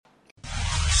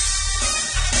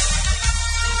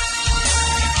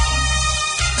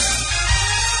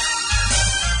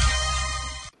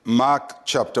Mark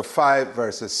chapter 5,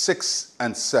 verses 6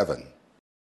 and 7.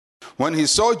 When he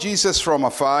saw Jesus from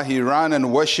afar, he ran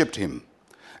and worshipped him.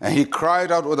 And he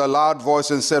cried out with a loud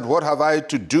voice and said, "What have I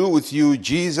to do with you,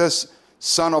 Jesus,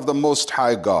 Son of the Most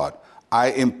High God?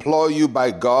 I implore you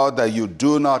by God that you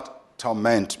do not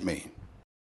torment me."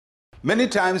 Many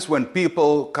times when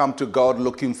people come to God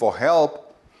looking for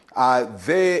help,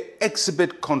 they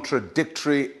exhibit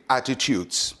contradictory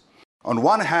attitudes. On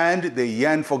one hand, they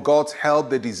yearn for God's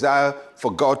help, they desire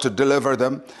for God to deliver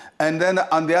them. And then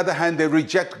on the other hand, they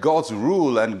reject God's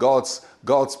rule and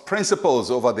God's principles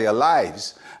over their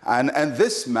lives. And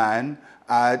this man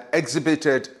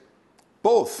exhibited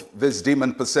both, this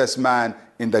demon-possessed man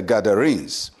in the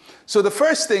Gadarenes. So the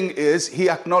first thing is he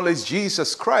acknowledged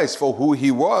Jesus Christ for who he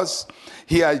was.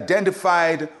 He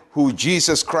identified who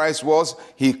Jesus Christ was.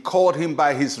 He called him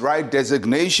by his right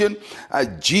designation,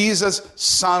 Jesus,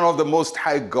 Son of the Most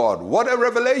High God. What a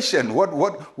revelation.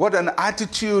 What an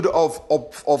attitude of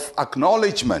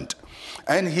acknowledgement.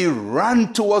 And he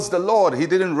ran towards the Lord. He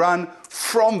didn't run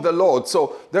from the Lord.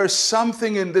 So there's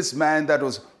something in this man that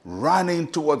was running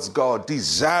towards God,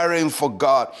 desiring for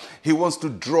God. He wants to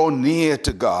draw near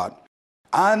to God.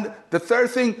 And the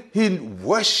third thing, he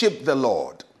worshiped the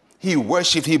Lord. He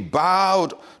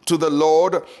bowed to the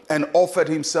Lord and offered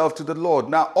himself to the Lord.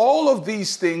 Now, all of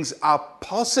these things are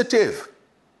positive.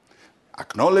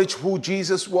 Acknowledge who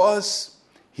Jesus was.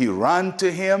 He ran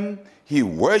to him. He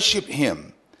worshiped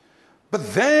him.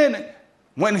 But then,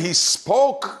 when he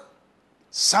spoke,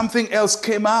 something else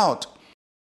came out.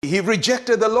 He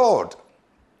rejected the Lord.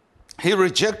 He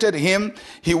rejected him.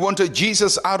 He wanted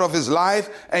Jesus out of his life,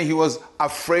 and he was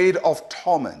afraid of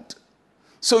torment.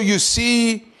 So you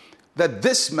see that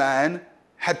this man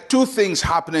had two things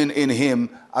happening in him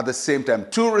at the same time.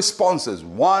 Two responses.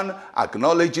 One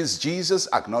acknowledges Jesus,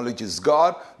 acknowledges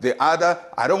God. The other,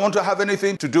 I don't want to have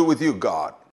anything to do with you,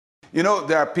 God. You know,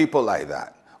 there are people like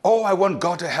that. Oh, I want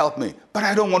God to help me, but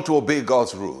I don't want to obey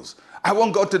God's rules. I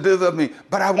want God to deliver me,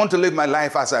 but I want to live my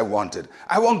life as I wanted.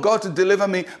 I want God to deliver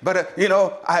me, but,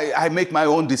 I make my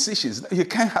own decisions. You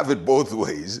can't have it both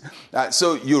ways.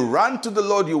 So you run to the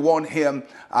Lord, you want him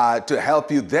to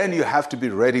help you, then you have to be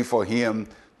ready for him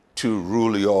to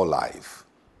rule your life.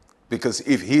 Because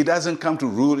if he doesn't come to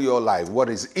rule your life, what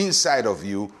is inside of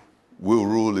you will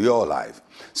rule your life.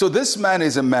 So this man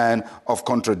is a man of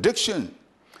contradiction.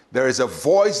 There is a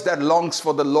voice that longs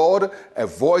for the Lord, a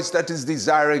voice that is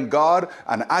desiring God,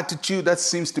 an attitude that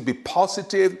seems to be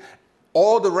positive,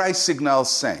 all the right signals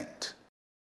sent.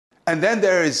 And then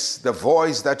there is the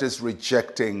voice that is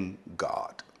rejecting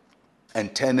God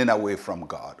and turning away from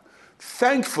God.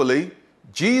 Thankfully,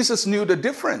 Jesus knew the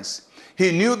difference.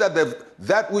 He knew that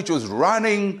that which was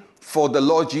running for the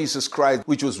Lord Jesus Christ,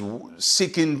 which was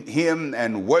seeking him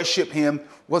and worship him,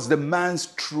 was the man's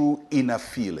true inner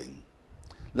feeling.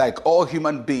 Like all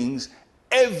human beings,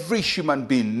 every human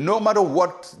being, no matter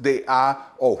what they are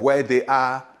or where they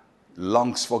are,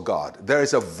 longs for God. There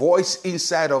is a voice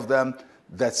inside of them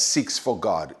that seeks for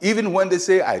God. Even when they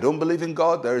say, I don't believe in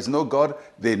God, there is no God,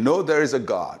 they know there is a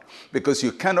God. Because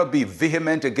you cannot be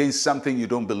vehement against something you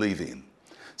don't believe in.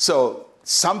 So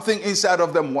something inside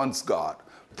of them wants God.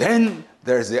 Then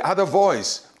there's the other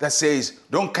voice that says,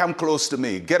 don't come close to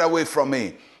me, get away from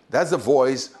me. That's the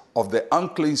voice of the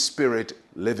unclean spirit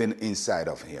living inside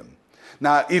of him.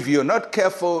 Now, if you're not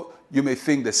careful, you may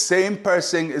think the same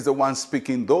person is the one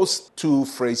speaking those two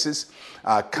phrases,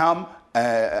 come,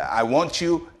 I want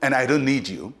you, and I don't need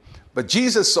you. But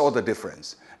Jesus saw the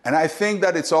difference. And I think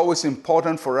that it's always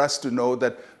important for us to know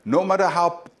that no matter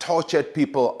how tortured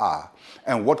people are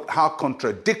and how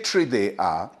contradictory they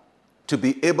are, to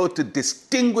be able to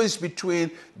distinguish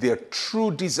between their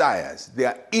true desires,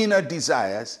 their inner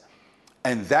desires,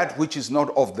 and that which is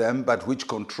not of them, but which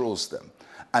controls them.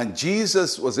 And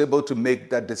Jesus was able to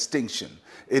make that distinction.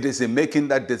 It is in making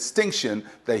that distinction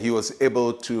that he was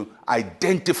able to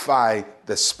identify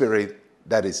the spirit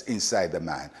that is inside the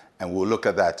man. And we'll look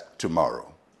at that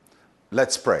tomorrow.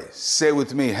 Let's pray. Say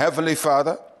with me, Heavenly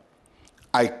Father,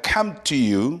 I come to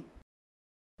you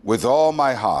with all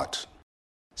my heart.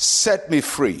 Set me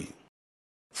free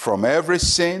from every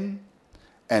sin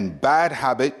and bad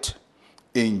habit.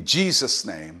 In Jesus'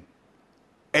 name,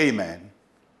 amen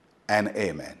and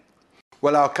amen.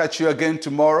 Well, I'll catch you again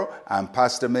tomorrow. I'm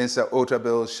Pastor Mensa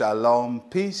Otabil. Shalom,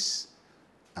 peace,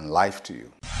 and life to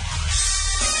you.